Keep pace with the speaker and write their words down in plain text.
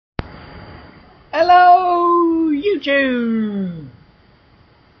Hello, YouTube!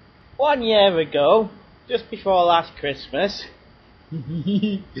 1 year ago, just before last Christmas,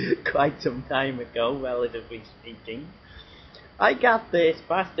 quite some time ago, relatively speaking, I got this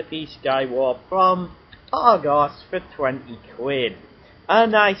Masterpiece Skywarp from Argos for 20 quid.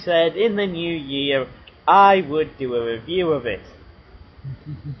 And I said in the new year, I would do a review of it.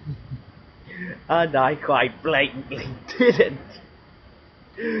 And I quite blatantly didn't.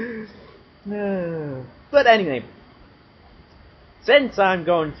 But anyway, since I'm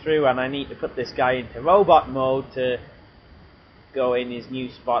going through and I need to put this guy into robot mode to go in his new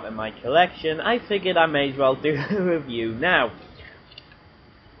spot in my collection, I figured I may as well do a review now.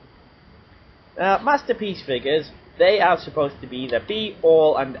 Masterpiece figures, they are supposed to be the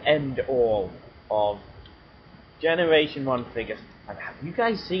be-all and end-all of Generation 1 figures. And have you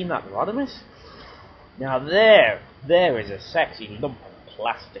guys seen that Rodimus? Now there is a sexy lump of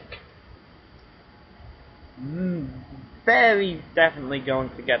plastic. Very definitely going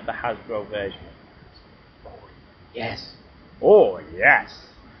to get the Hasbro version. Oh yes. Oh yes.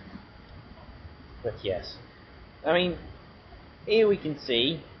 But yes. I mean, here we can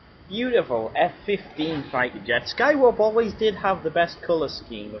see beautiful F-15 fighter jet. Skywarp always did have the best colour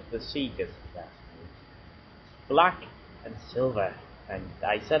scheme of the Seekers. Black and silver. And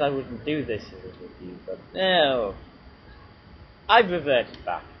I said I wouldn't do this as a review, but no. I've reverted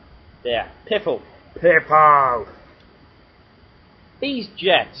back. There. Piffle. Piffle! These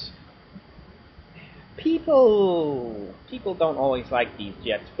jets. People don't always like these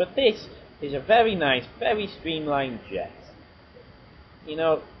jets, but this is a very nice, very streamlined jet. You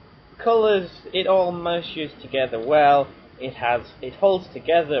know, colours, it all meshes together well. It holds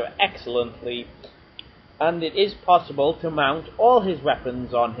together excellently. And it is possible to mount all his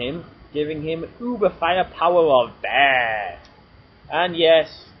weapons on him, giving him uber firepower of bear. And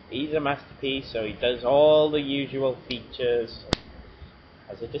yes, he's a masterpiece, so he does all the usual features.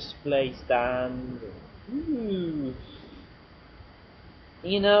 Has a display stand. Ooh.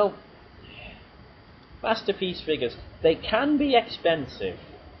 You know, masterpiece figures, they can be expensive.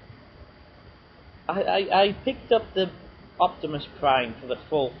 I picked up the Optimus Prime for the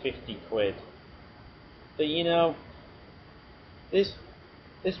full 50 quid. But you know, this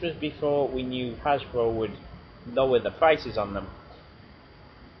was before we knew Hasbro would lower the prices on them.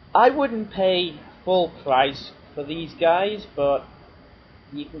 I wouldn't pay full price for these guys, but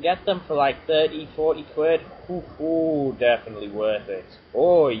you can get them for like 30, 40 quid. Ooh, definitely worth it.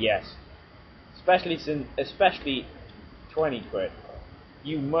 Oh yes, especially 20 quid.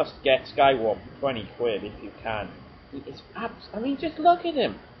 You must get Skywarp for 20 quid if you can. He is I mean, just look at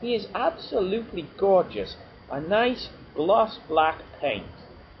him. He is absolutely gorgeous. A nice gloss black paint.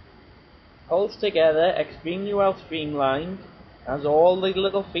 Holds together, extremely well streamlined. Has all the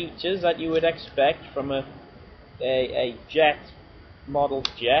little features that you would expect from a jet, model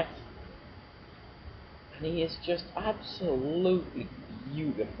jet. And he is just absolutely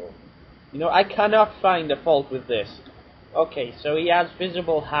beautiful. You know, I cannot find a fault with this. Okay, so he has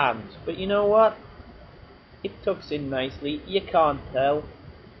visible hands, but you know what? It tucks in nicely. You can't tell.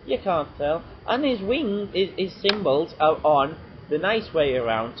 You can't tell. And his wing, his symbols are on the nice way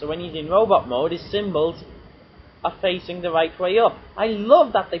around. So when he's in robot mode, his symbols are facing the right way up. I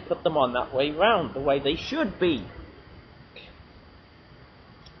love that they put them on that way round, the way they should be.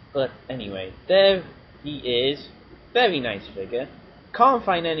 But anyway, there he is. Very nice figure. Can't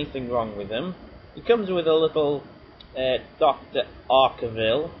find anything wrong with him. He comes with a little Dr.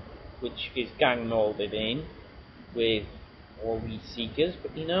 Arkeville, which is gang molded in with all these Seekers,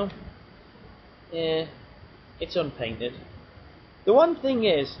 but you know, it's unpainted. The one thing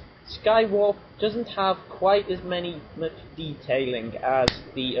is, Skywarp doesn't have quite as much detailing as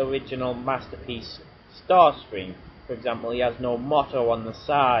the original Masterpiece Starscream. For example, he has no motto on the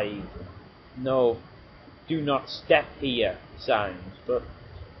side, no "do not step here" signs, but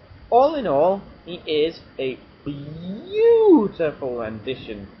all in all, he is a beautiful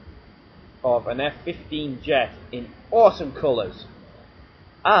rendition of an F-15 jet in awesome colours.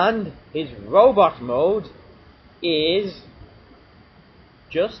 And his robot mode is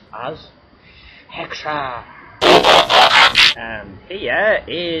just as Hexa. And here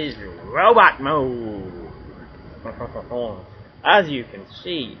is robot mode. As you can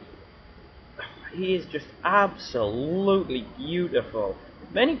see, he is just absolutely beautiful.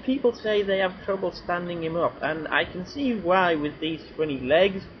 Many people say they have trouble standing him up, and I can see why with these funny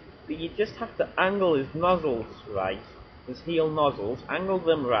legs. But you just have to angle his nozzles right, his heel nozzles, angle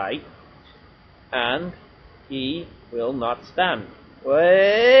them right, and he will not stand. Wait,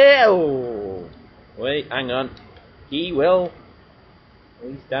 hang on. He will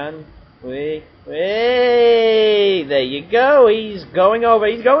stand Wait, wait, there you go, he's going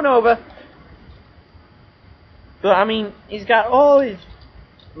over. But, I mean, he's got all his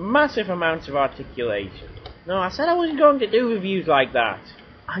massive amounts of articulation. No, I said I wasn't going to do reviews like that.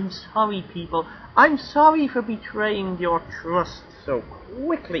 I'm sorry, people. I'm sorry for betraying your trust so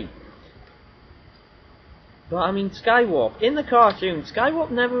quickly. But, I mean, Skywarp, in the cartoon, Skywarp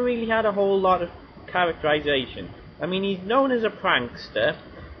never really had a whole lot of characterization. I mean, he's known as a prankster.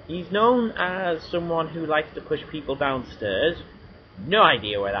 He's known as someone who likes to push people downstairs. No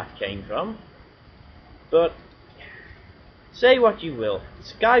idea where that came from. But, say what you will,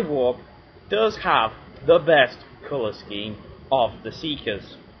 Skywarp does have the best colour scheme of the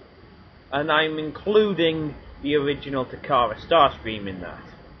Seekers. And I'm including the original Takara Starscream in that.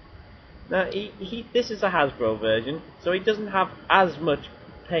 Now, this is a Hasbro version, so he doesn't have as much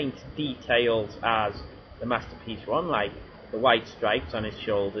paint details as the Masterpiece one, like the white stripes on his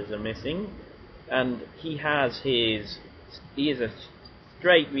shoulders are missing, and he is a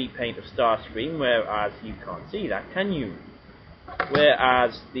straight repaint of Starscream, whereas you can't see that, can you?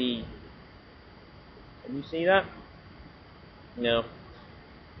 Whereas can you see that? No.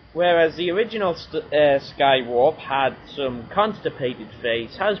 Whereas the original Skywarp had some constipated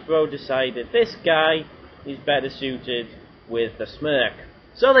face, Hasbro decided this guy is better suited with the smirk.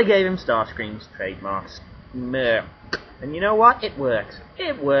 So they gave him Starscream's trademark smirk. And you know what? It works.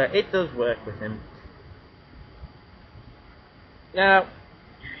 It does work with him. Now,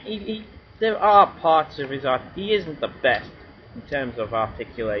 there are parts of his art. He isn't the best in terms of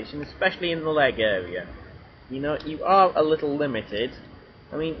articulation, especially in the leg area. You know, you are a little limited.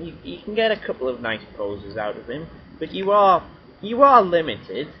 I mean, you can get a couple of nice poses out of him, but you are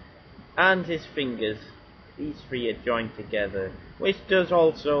limited, and his fingers, these three are joined together, which does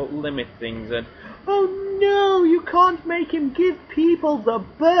also limit things. And oh no, you can't make him give people the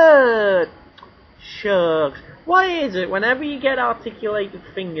bird. Shucks. Why is it whenever you get articulated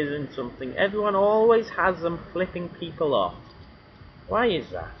fingers in something, everyone always has them flipping people off? Why is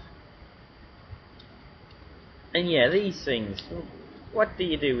that? And yeah, these things. What do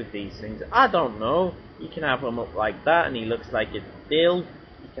you do with these things? I don't know. You can have them up like that and he looks like a dill.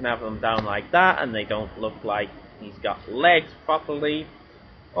 You can have them down like that and they don't look like he's got legs properly.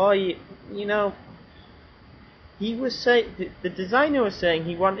 Or, you know, he was the designer was saying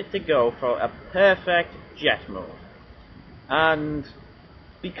he wanted to go for a perfect jet mode. And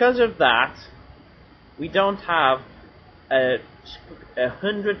because of that, we don't have a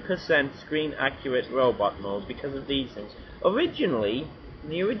 100% screen accurate robot mode because of these things. Originally, in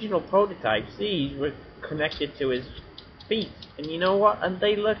the original prototypes, these were connected to his feet, and you know what? And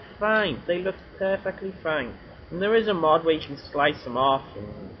they looked fine. They looked perfectly fine. And there is a mod where you can slice them off.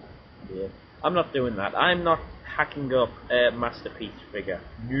 And yeah, I'm not doing that. I'm not hacking up a Masterpiece figure.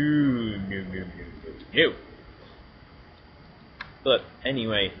 No. But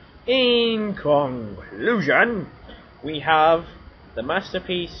anyway, in conclusion, we have the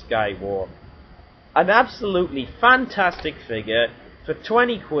Masterpiece Skywarp. An absolutely fantastic figure for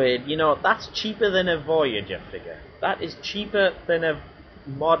 20 quid. You know, that's cheaper than a Voyager figure. That is cheaper than a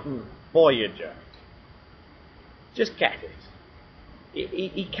modern Voyager. Just get it.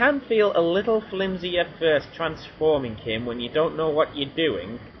 He can feel a little flimsy at first transforming him when you don't know what you're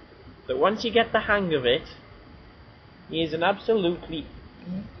doing, but once you get the hang of it, he is an absolutely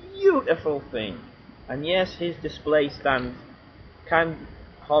beautiful thing. And yes, his display stand can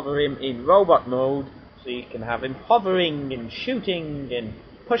hover him in robot mode, so you can have him hovering and shooting and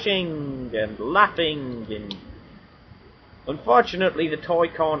pushing and laughing, and unfortunately the toy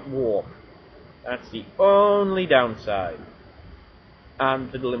can't warp. That's the only downside.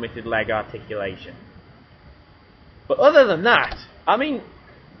 And the limited leg articulation. But other than that, I mean,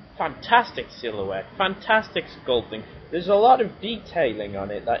 fantastic silhouette, fantastic sculpting. There's a lot of detailing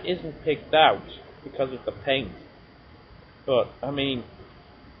on it that isn't picked out because of the paint. But, I mean,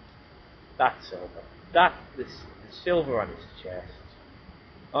 that silver. The silver on his chest.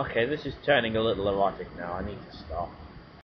 Okay, this is turning a little erotic now. I need to stop.